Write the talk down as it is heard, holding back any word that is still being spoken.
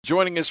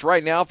Joining us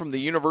right now from the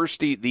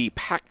University, the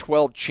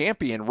Pac-12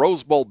 champion,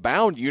 Rose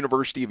Bowl-bound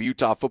University of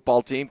Utah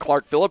football team,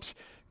 Clark Phillips,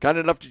 kind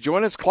enough to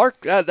join us.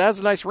 Clark, that has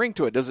a nice ring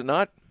to it, does it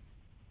not?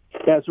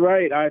 That's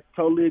right. I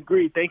totally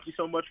agree. Thank you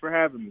so much for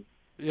having me.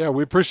 Yeah,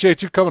 we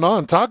appreciate you coming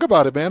on. Talk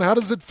about it, man. How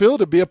does it feel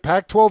to be a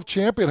Pac-12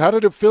 champion? How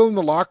did it feel in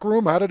the locker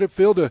room? How did it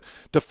feel to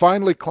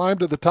finally climb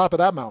to the top of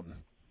that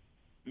mountain?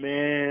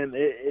 Man,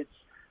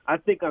 I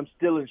think I'm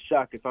still in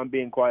shock, if I'm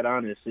being quite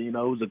honest. It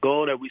was a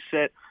goal that we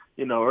set,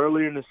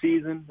 earlier in the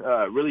season,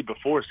 really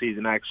before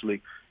season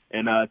actually,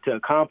 and to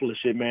accomplish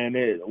it, man,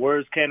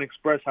 words can't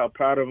express how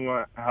proud I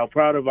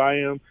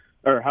am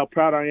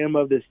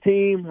of this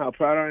team, how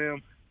proud I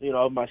am,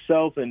 of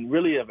myself and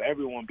really of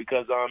everyone,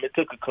 because it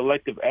took a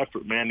collective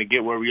effort, man, to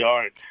get where we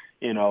are.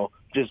 And,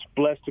 just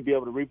blessed to be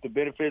able to reap the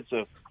benefits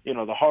of,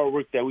 the hard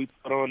work that we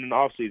put on in the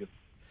off season.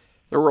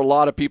 There were a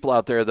lot of people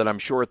out there that I'm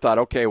sure thought,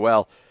 okay,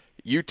 well,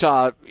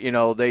 Utah,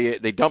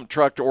 they dump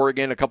trucked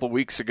Oregon a couple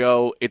weeks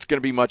ago. It's going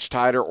to be much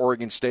tighter.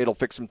 Oregon State will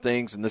fix some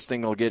things, and this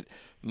thing will get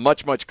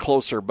much, much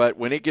closer. But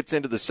when it gets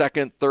into the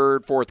second,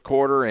 third, fourth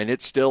quarter, and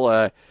it's still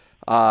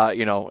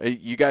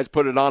you guys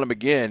put it on them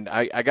again,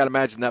 I got to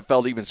imagine that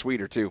felt even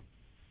sweeter too.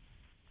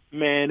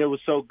 Man, it was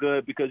so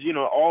good because,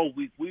 all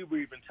week we were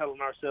even telling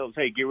ourselves,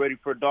 hey, get ready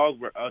for a dog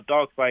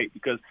fight,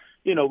 because,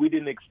 we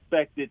didn't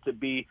expect it to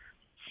be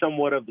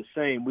somewhat of the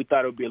same. We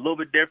thought it would be a little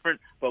bit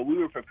different, but we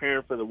were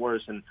preparing for the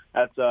worst, and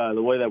that's the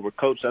way that we're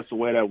coached. That's the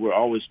way that we're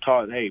always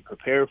taught. Hey,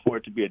 prepare for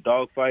it to be a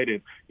dogfight,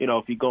 and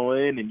if you go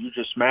in and you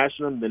just smash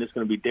them, then it's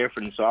going to be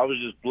different. So I was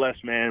just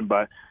blessed, man,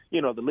 by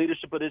the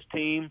leadership of this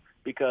team,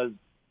 because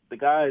the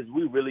guys,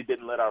 we really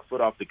didn't let our foot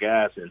off the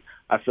gas, and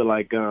I feel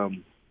like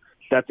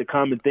that's a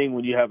common thing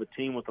when you have a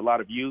team with a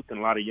lot of youth and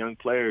a lot of young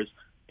players,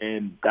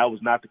 and that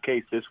was not the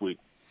case this week.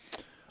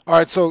 All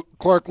right, so,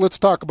 Clark, let's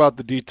talk about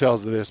the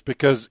details of this,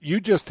 because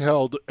you just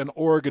held an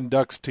Oregon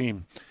Ducks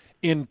team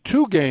in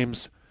 2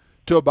 games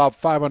to about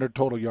 500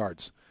 total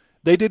yards.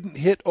 They didn't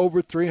hit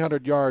over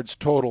 300 yards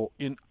total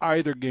in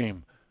either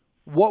game.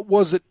 What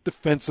was it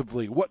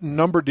defensively? What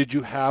number did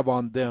you have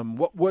on them?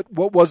 What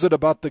was it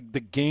about the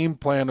game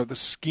plan or the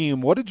scheme?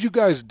 What did you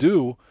guys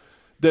do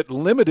that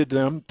limited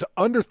them to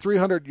under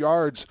 300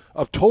 yards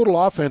of total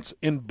offense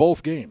in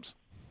both games?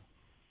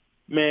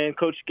 Man,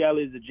 Coach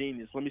Scally is a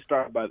genius. Let me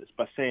start by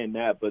saying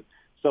that. But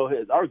so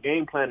our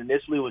game plan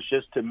initially was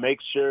just to make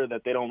sure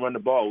that they don't run the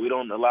ball. We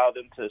don't allow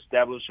them to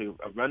establish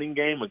a running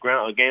game, a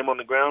game on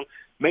the ground,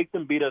 make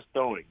them beat us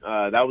throwing.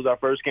 That was our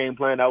first game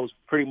plan. That was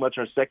pretty much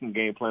our second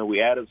game plan. We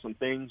added some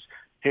things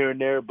here and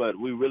there, but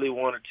we really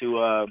wanted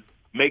to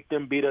make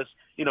them beat us,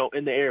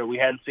 in the air. We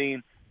hadn't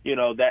seen,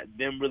 that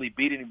them really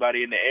beat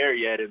anybody in the air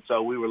yet. And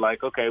so we were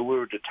like, okay, we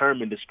were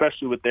determined,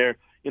 especially with their,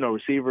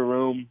 receiver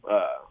room,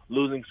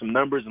 losing some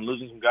numbers and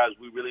losing some guys.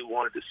 We really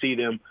wanted to see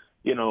them,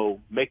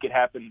 make it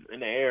happen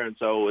in the air. And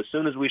so as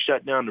soon as we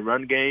shut down the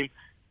run game,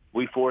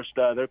 we forced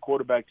their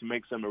quarterback to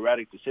make some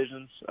erratic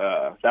decisions.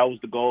 That was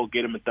the goal,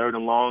 get them in 3rd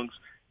and longs.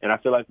 And I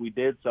feel like we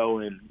did so.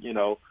 And,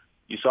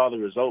 you saw the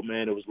result,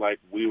 man. It was like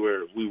we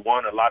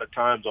won a lot of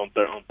times on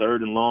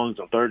 3rd and longs,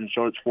 on 3rd and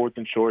shorts, 4th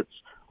and shorts,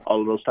 all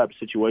of those types of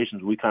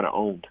situations we kind of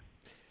owned.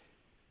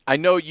 I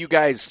know you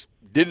guys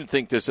didn't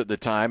think this at the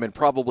time and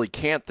probably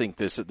can't think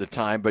this at the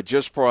time, but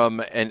just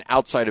from an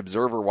outside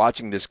observer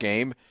watching this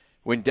game,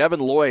 when Devin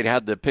Lloyd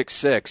had the pick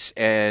 6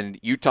 and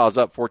Utah's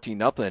up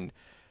 14-0,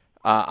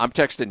 I'm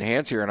texting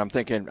Hans here and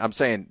I'm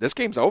saying this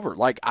game's over.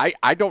 Like,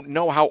 I don't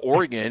know how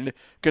Oregon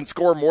can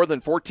score more than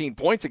 14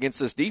 points against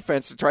this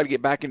defense to try to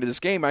get back into this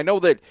game. I know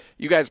that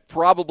you guys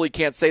probably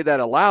can't say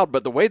that aloud,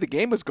 but the way the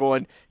game was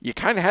going, you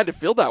kind of had to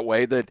feel that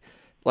way, that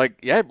like,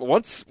 yeah,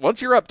 once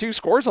you're up 2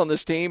 scores on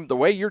this team, the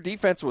way your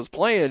defense was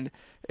playing,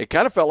 it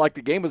kind of felt like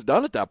the game was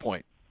done at that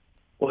point.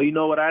 Well, you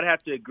know what? I'd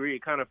have to agree.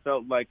 It kind of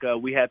felt like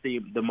we had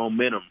the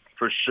momentum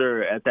for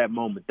sure at that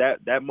moment.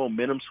 That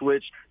momentum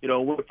switch,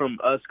 went from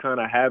us kind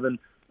of having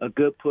a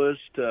good push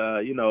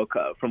to,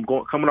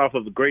 coming off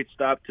of a great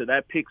stop to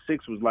that pick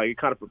 6 was like it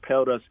kind of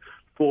propelled us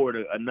forward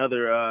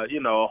another, a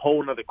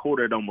whole another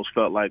quarter. It almost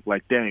felt like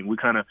dang, we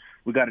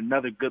got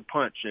another good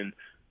punch, and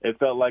it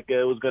felt like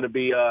it was going to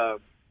be.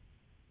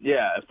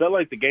 It felt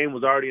like the game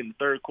was already in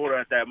the 3rd quarter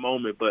at that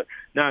moment. But,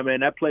 nah, man,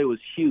 that play was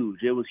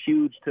huge. It was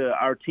huge to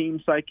our team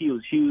psyche. It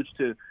was huge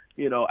to,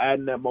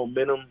 adding that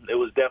momentum. It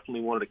was definitely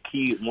one of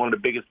the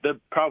biggest,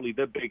 probably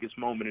the biggest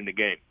moment in the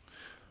game.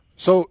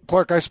 So,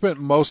 Clark, I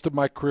spent most of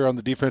my career on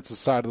the defensive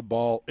side of the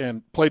ball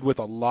and played with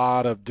a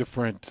lot of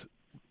different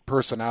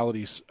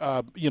personalities,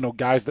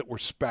 guys that were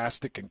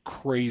spastic and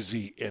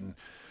crazy and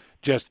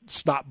just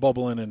snot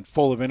bubbling and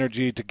full of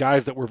energy, to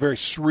guys that were very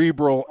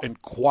cerebral and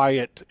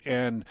quiet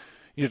and –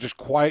 just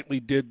quietly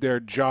did their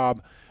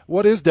job.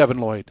 What is Devin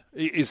Lloyd?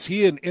 Is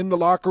he in the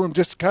locker room?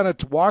 Just kind of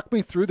to walk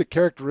me through the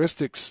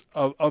characteristics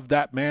of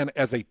that man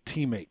as a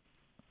teammate.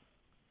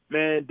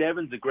 Man,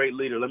 Devin's a great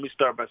leader. Let me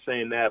start by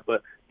saying that.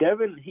 But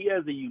Devin, he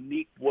has a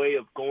unique way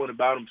of going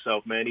about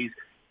himself, man.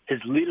 his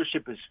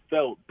leadership is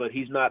felt, but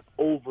he's not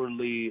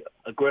overly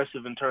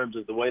aggressive in terms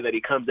of the way that he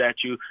comes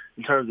at you.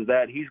 In terms of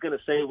that, he's going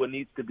to say what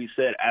needs to be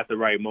said at the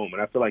right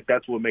moment. I feel like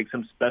that's what makes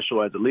him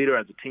special as a leader,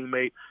 as a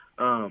teammate.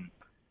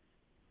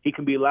 He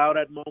can be loud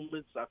at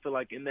moments. I feel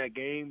like in that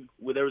game,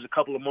 where there was a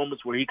couple of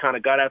moments where he kind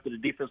of got after the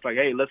defense, like,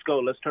 hey, let's go.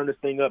 Let's turn this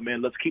thing up,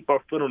 man. Let's keep our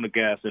foot on the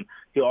gas. And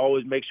he'll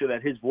always make sure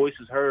that his voice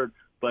is heard,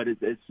 but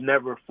it's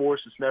never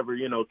forced. It's never,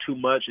 too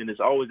much, and it's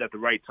always at the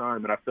right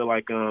time. And I feel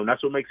like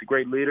that's what makes a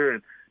great leader,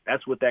 and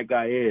that's what that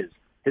guy is.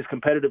 His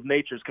competitive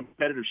nature, his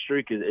competitive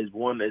streak is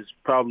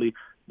probably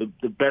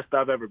the best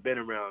I've ever been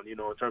around, in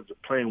terms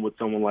of playing with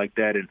someone like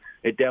that. And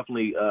it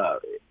definitely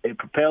it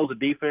propels the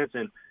defense,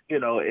 and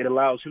it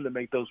allows him to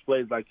make those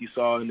plays like you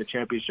saw in the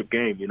championship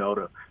game,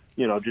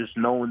 just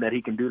knowing that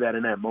he can do that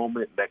in that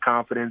moment, that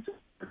confidence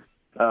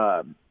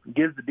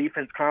gives the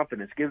defense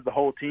confidence, gives the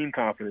whole team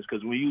confidence,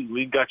 because when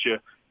we got your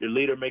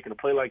leader making a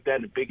play like that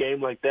in a big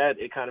game like that,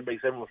 it kind of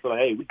makes everyone feel like,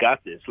 hey, we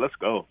got this. Let's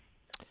go.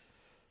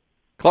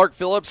 Clark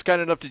Phillips,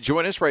 kind enough to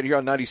join us right here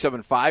on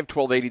 97.5,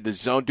 1280 The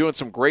Zone, doing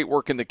some great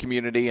work in the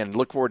community, and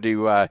look forward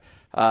to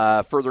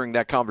furthering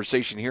that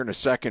conversation here in a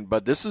second.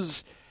 But this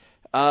is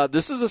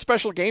a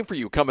special game for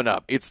you coming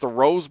up. It's the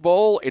Rose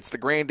Bowl. It's the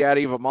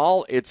granddaddy of them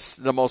all. It's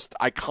the most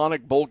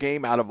iconic bowl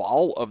game out of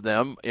all of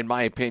them, in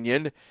my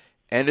opinion,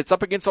 and it's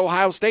up against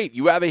Ohio State.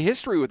 You have a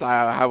history with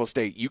Ohio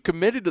State. You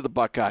committed to the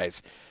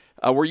Buckeyes.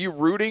 Were you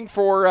rooting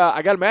for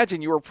I got to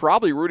imagine you were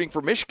probably rooting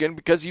for Michigan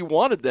because you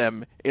wanted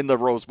them in the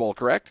Rose Bowl,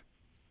 correct?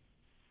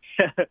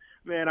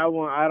 Man, I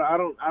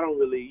don't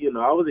really,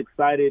 I was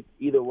excited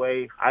either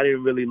way. I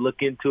didn't really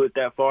look into it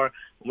that far.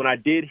 When I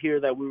did hear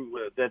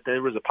that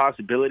there was a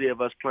possibility of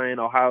us playing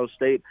Ohio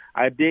State,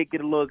 I did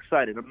get a little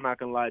excited. I'm not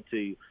gonna lie to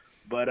you.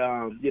 But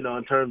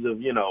in terms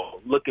of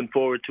looking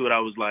forward to it, I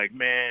was like,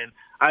 man,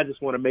 I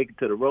just want to make it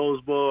to the Rose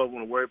Bowl. I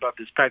want to worry about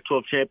this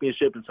Pac-12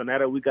 Championship, and so now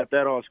that we got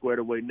that all squared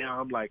away, now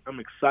I'm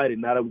excited.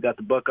 Now that we got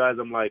the Buckeyes,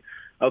 I'm like,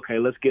 okay,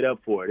 let's get up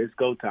for it. It's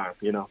go time,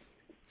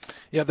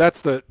 Yeah,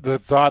 that's the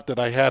thought that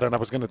I had, and I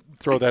was going to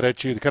throw that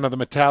at you, kind of the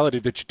mentality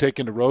that you take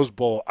into Rose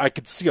Bowl. I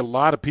could see a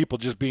lot of people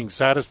just being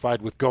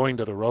satisfied with going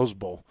to the Rose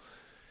Bowl.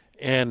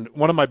 And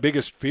one of my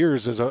biggest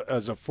fears as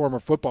a former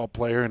football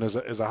player and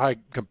as a high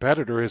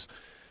competitor is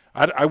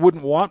I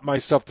wouldn't want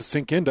myself to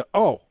sink into,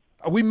 oh,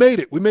 we made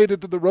it. We made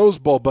it to the Rose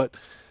Bowl, but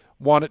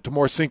want it to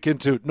more sink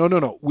into,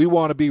 no, we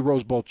want to be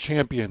Rose Bowl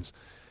champions.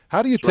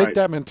 How do you take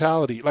that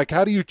mentality? Like,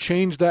 how do you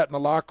change that in the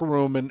locker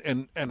room,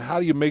 and how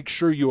do you make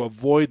sure you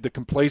avoid the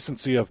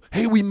complacency of,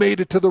 hey, we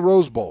made it to the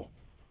Rose Bowl?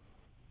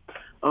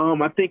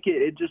 I think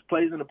it just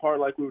plays in a part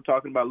like we were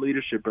talking about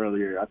leadership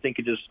earlier. I think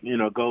it just,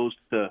 goes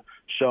to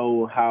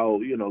show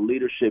how,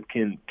 leadership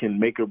can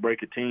make or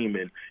break a team.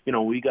 And,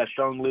 we got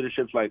strong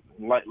leaderships like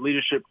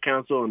leadership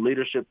council and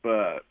leadership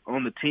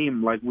on the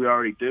team like we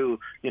already do,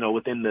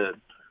 within the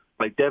 –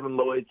 like Devin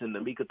Lloyd's and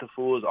Namika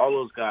Tafuas, all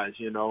those guys,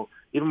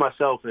 even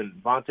myself and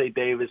Vontae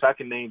Davis. I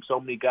can name so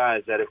many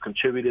guys that have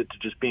contributed to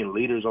just being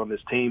leaders on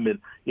this team and,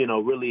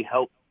 really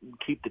help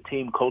keep the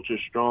team culture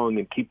strong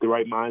and keep the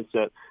right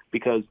mindset,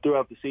 because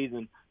throughout the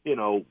season,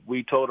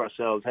 we told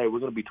ourselves, hey, we're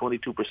going to be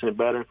 22%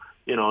 better,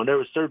 and there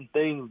were certain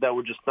things that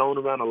were just thrown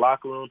around the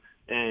locker room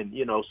and,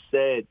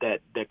 said that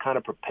kind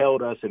of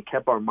propelled us and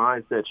kept our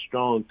mindset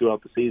strong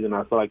throughout the season.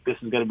 I feel like this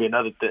is going to be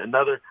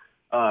another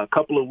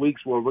couple of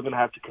weeks where we're going to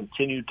have to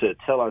continue to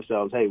tell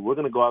ourselves, hey, we're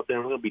going to go out there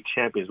and we're going to be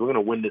champions. We're going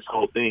to win this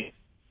whole thing,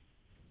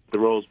 the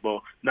Rose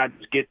Bowl, not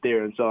just get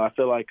there. And so I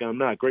feel like,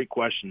 great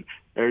question.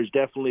 There's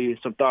definitely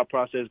some thought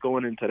process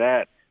going into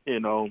that,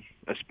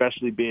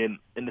 especially being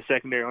in the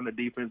secondary on the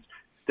defense.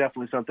 It's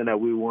definitely something that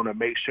we want to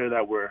make sure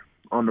that we're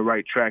on the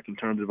right track in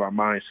terms of our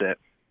mindset.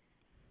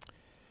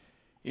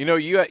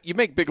 You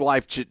make big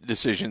life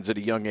decisions at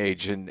a young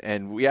age,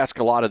 and we ask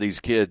a lot of these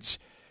kids,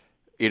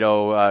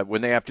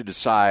 when they have to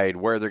decide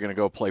where they're going to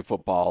go play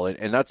football.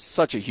 And that's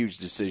such a huge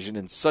decision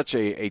and such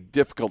a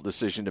difficult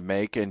decision to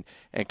make and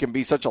can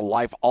be such a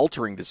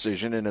life-altering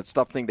decision, and it's a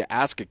tough thing to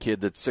ask a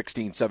kid that's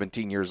 16,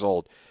 17 years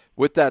old.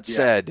 With that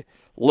said,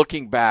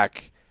 looking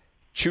back,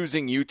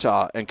 choosing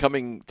Utah and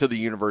coming to the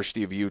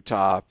University of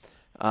Utah,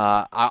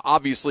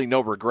 obviously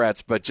no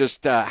regrets, but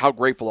just how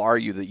grateful are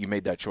you that you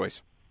made that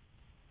choice?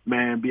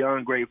 Man,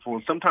 beyond grateful.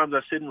 And sometimes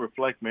I sit and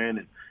reflect, man,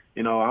 and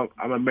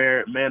I'm a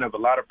man of a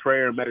lot of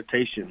prayer and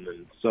meditation,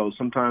 and so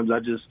sometimes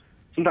I'm just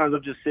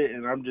sit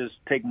and I'm just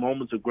take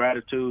moments of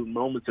gratitude,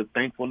 moments of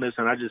thankfulness,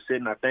 and I just sit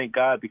and I thank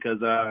God because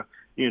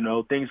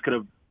things could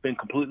have been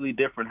completely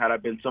different had I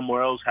been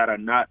somewhere else, had I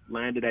not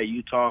landed at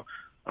Utah,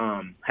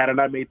 had I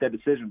not made that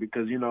decision,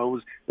 because it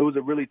was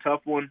a really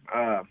tough one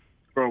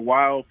for a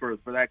while for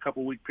that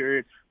couple week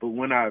period, but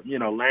when I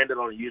landed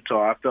on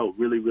Utah, I felt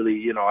really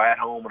really at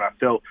home, and I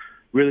felt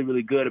really,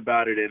 really good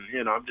about it.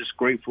 And, I'm just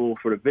grateful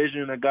for the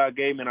vision that God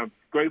gave me, and I'm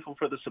grateful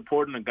for the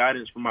support and the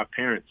guidance from my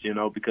parents,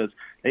 because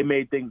they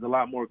made things a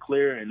lot more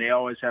clear, and they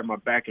always had my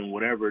back in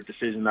whatever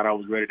decision that I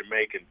was ready to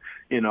make.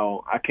 And,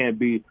 I can't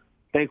be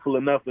thankful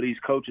enough for these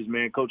coaches,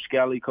 man. Coach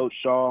Scally, Coach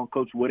Shaw,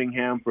 Coach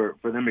Whittingham for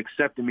them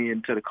accepting me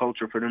into the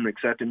culture, for them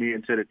accepting me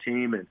into the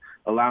team and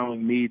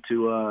allowing me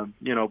to,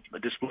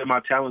 display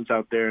my talents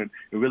out there and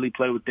really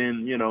play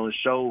within, and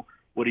show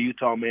what a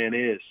Utah man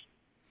is.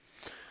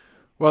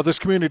 Well, this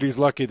community is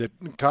lucky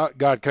that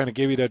God kind of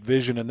gave you that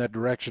vision and that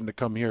direction to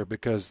come here,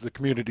 because the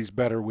community's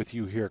better with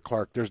you here,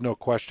 Clark. There's no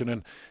question.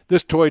 And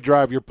this toy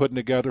drive you're putting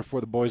together for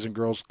the Boys and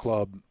Girls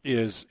Club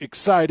is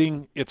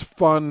exciting. It's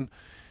fun.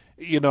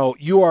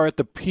 You are at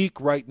the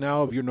peak right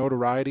now of your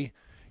notoriety.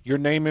 Your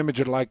name, image,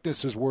 and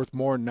likeness is worth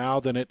more now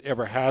than it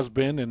ever has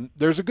been. And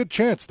there's a good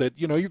chance that,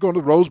 you're going to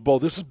the Rose Bowl.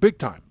 This is big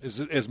time,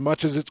 as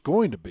much as it's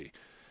going to be.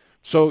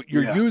 So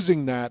you're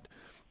using that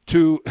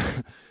to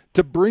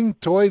to bring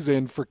toys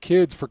in for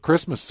kids for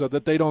Christmas so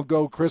that they don't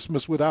go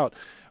Christmas without.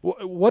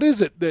 What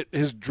is it that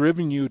has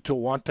driven you to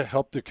want to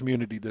help the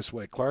community this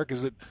way, Clark?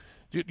 Is it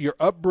your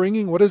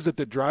upbringing? What is it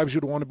that drives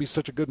you to want to be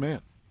such a good man?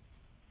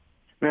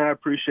 Man, I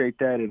appreciate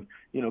that. And,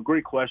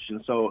 great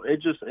question. So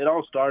it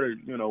all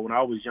started, when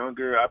I was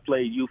younger. I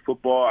played youth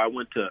football. I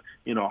went to,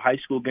 high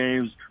school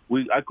games.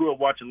 I grew up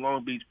watching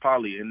Long Beach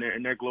Poly in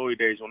their glory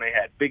days when they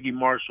had Biggie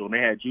Marshall and they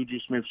had Juju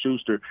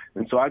Smith-Schuster.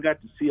 And so I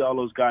got to see all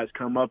those guys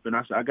come up, and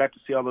I got to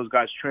see all those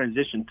guys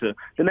transition to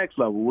the next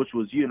level, which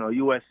was,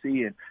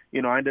 USC.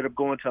 And, I ended up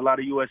going to a lot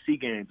of USC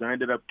games. I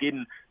ended up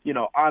getting,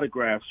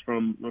 autographs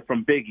from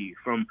Biggie,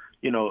 from,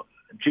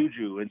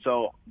 Juju. And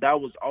so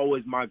that was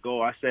always my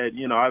goal. I said,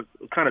 I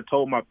kind of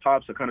told my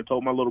pops, I kind of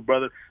told my little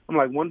brother, I'm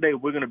like, one day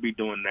we're going to be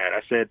doing that.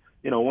 I said,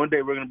 one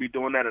day we're going to be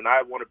doing that, and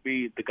I want to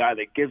be the guy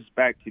that gives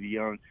back to the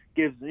young,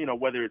 gives,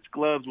 whether it's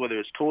gloves, whether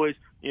it's toys,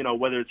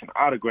 whether it's an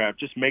autograph,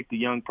 just make the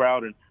young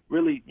proud and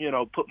really,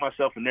 put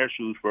myself in their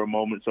shoes for a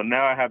moment. So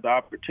now I have the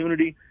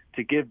opportunity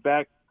to give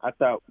back. I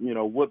thought,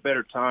 what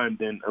better time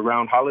than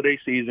around holiday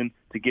season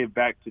to give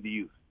back to the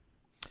youth.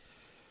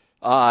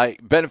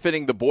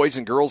 Benefiting the Boys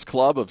and Girls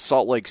Club of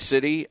Salt Lake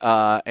City,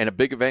 and a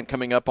big event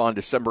coming up on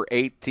December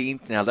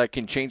 18th. Now, that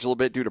can change a little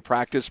bit due to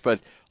practice, but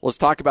let's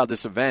talk about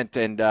this event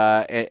and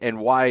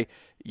why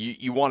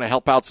you want to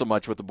help out so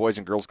much with the Boys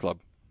and Girls Club.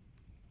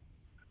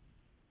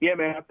 Yeah,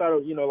 man, I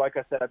thought, like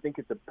I said, I think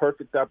it's a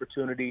perfect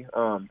opportunity,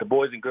 the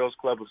Boys and Girls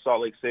Club of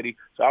Salt Lake City.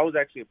 So I was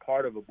actually a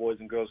part of a Boys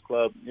and Girls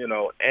Club,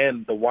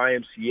 and the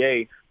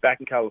YMCA back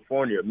in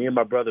California. Me and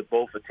my brother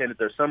both attended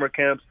their summer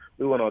camps.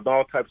 We went on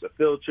all types of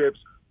field trips.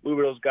 We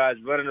were those guys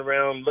running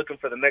around looking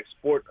for the next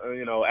sport,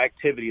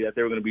 activity that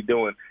they were going to be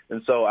doing.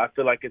 And so I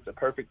feel like it's a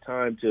perfect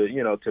time to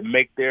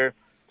make their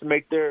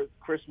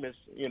Christmas,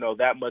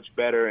 that much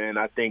better. And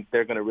I think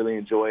they're going to really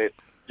enjoy it.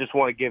 Just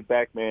want to give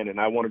back, man. And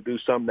I want to do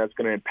something that's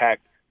going to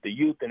impact the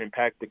youth and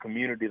impact the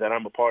community that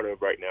I'm a part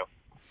of right now.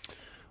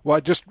 Well, I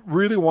just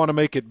really want to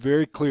make it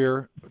very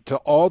clear to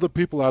all the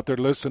people out there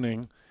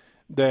listening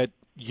that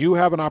you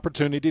have an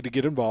opportunity to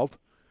get involved.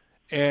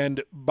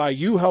 And by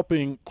you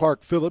helping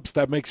Clark Phillips,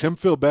 that makes him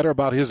feel better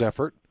about his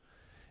effort.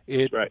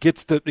 It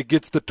gets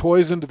the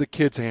toys into the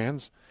kids'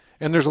 hands.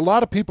 And there's a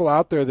lot of people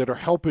out there that are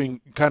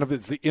helping kind of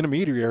as the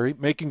intermediary,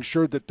 making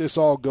sure that this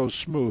all goes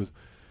smooth.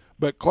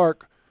 But,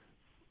 Clark,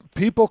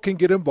 people can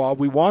get involved.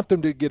 We want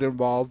them to get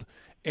involved.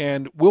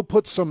 And we'll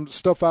put some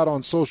stuff out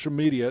on social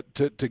media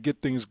to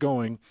get things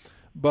going.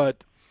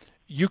 But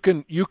you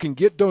can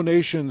get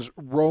donations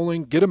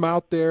rolling, get them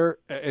out there.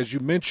 As you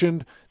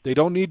mentioned, they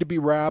don't need to be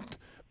wrapped.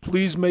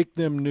 Please make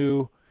them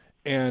new,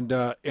 and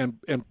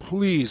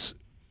please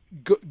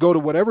go to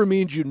whatever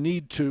means you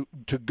need to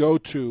go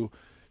to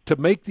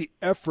make the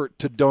effort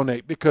to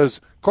donate. Because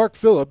Clark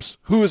Phillips,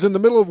 who is in the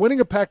middle of winning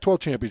a Pac-12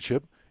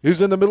 championship,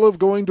 who's in the middle of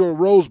going to a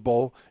Rose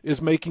Bowl,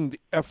 is making the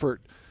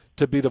effort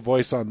to be the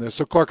voice on this.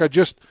 So, Clark, I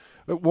just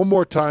one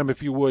more time,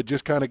 if you would,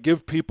 just kind of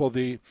give people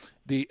the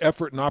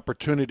effort and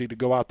opportunity to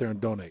go out there and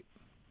donate.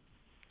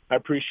 I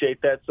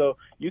appreciate that. So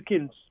you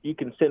can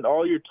send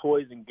all your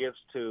toys and gifts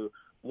to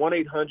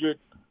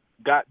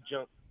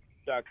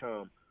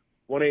 1-800-GOT-JUNK.com,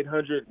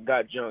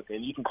 1-800-GOT-JUNK.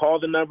 And you can call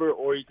the number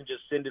or you can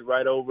just send it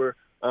right over.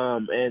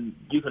 And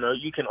you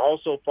can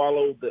also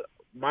follow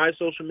my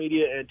social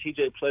media and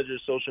TJ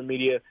Pleasure's social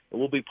media, and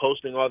we'll be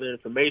posting all the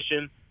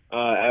information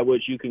at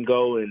which you can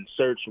go and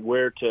search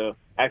where to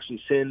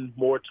actually send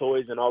more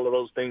toys and all of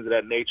those things of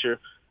that nature.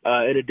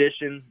 In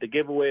addition, the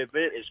giveaway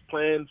event is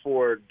planned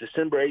for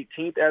December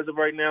 18th as of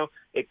right now.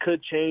 It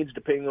could change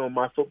depending on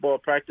my football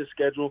practice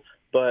schedule,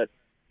 but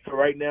for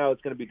right now,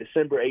 it's going to be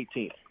December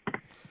 18th.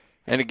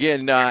 And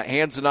again,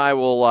 Hans and I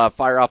will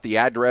fire off the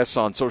address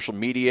on social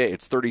media.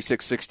 It's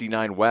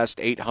 3669 West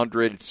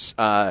 800.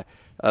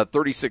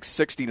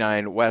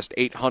 3669 West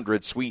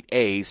 800 Suite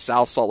A,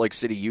 South Salt Lake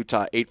City,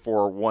 Utah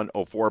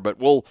 84104. But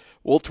we'll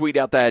tweet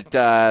out that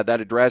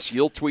address.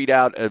 You'll tweet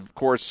out, of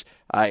course.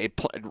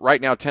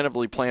 Right now,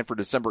 tentatively planned for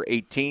December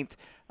 18th.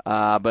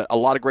 But a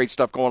lot of great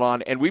stuff going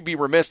on. And we'd be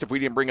remiss if we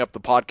didn't bring up the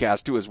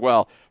podcast, too, as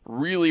well.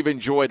 Really have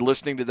enjoyed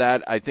listening to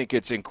that. I think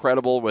it's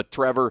incredible with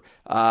Trevor,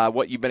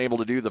 what you've been able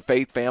to do, the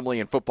Faith, Family,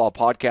 and Football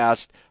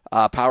podcast,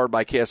 powered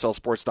by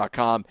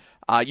KSLSports.com.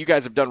 You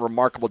guys have done a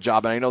remarkable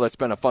job, and I know that's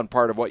been a fun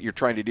part of what you're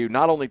trying to do.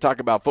 Not only talk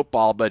about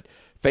football, but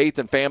faith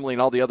and family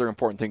and all the other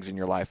important things in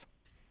your life.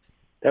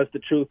 That's the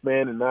truth,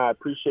 man, and I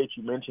appreciate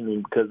you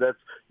mentioning because that's,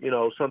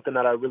 something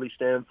that I really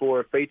stand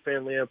for. Faith,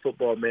 family, and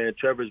football, man.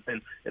 Trevor's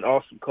been an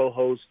awesome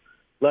co-host.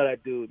 Love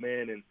that dude,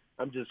 man, and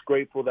I'm just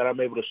grateful that I'm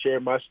able to share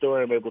my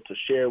story. I'm able to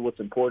share what's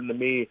important to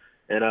me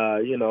and,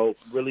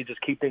 really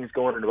just keep things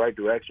going in the right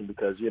direction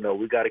because,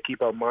 we got to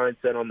keep our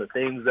mindset on the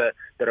things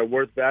that are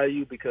worth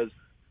value because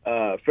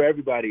for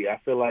everybody, I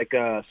feel like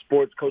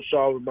sports, Coach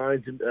Shaw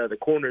reminds the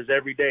corners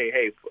every day,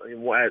 hey,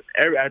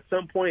 at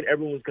some point,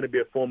 everyone's going to be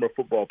a former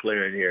football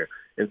player in here.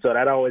 And so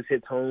that always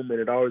hits home, and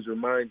it always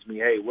reminds me,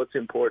 hey, what's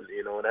important,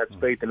 and that's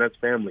faith and that's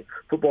family.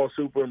 Football's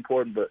super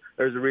important, but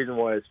there's a reason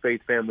why it's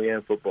faith, family,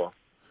 and football.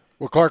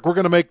 Well, Clark, we're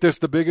going to make this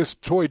the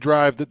biggest toy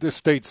drive that this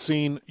state's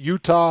seen.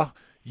 Utah,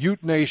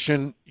 Ute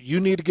Nation, you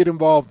need to get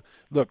involved.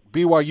 Look,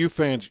 BYU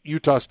fans,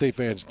 Utah State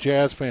fans,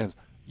 Jazz fans,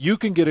 you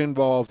can get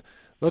involved.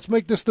 Let's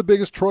make this the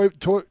biggest toy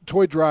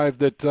drive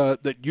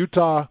that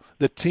Utah,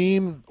 the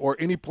team, or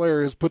any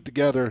player has put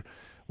together.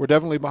 We're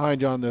definitely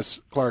behind you on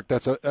this, Clark.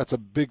 That's a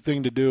big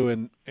thing to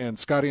do, and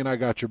Scotty and I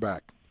got your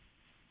back.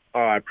 Oh,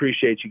 I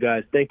appreciate you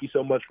guys. Thank you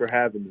so much for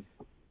having me.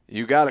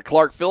 You got it.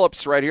 Clark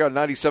Phillips right here on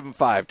 97.5,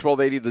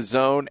 1280 The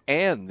Zone,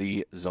 and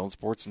the Zone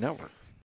Sports Network.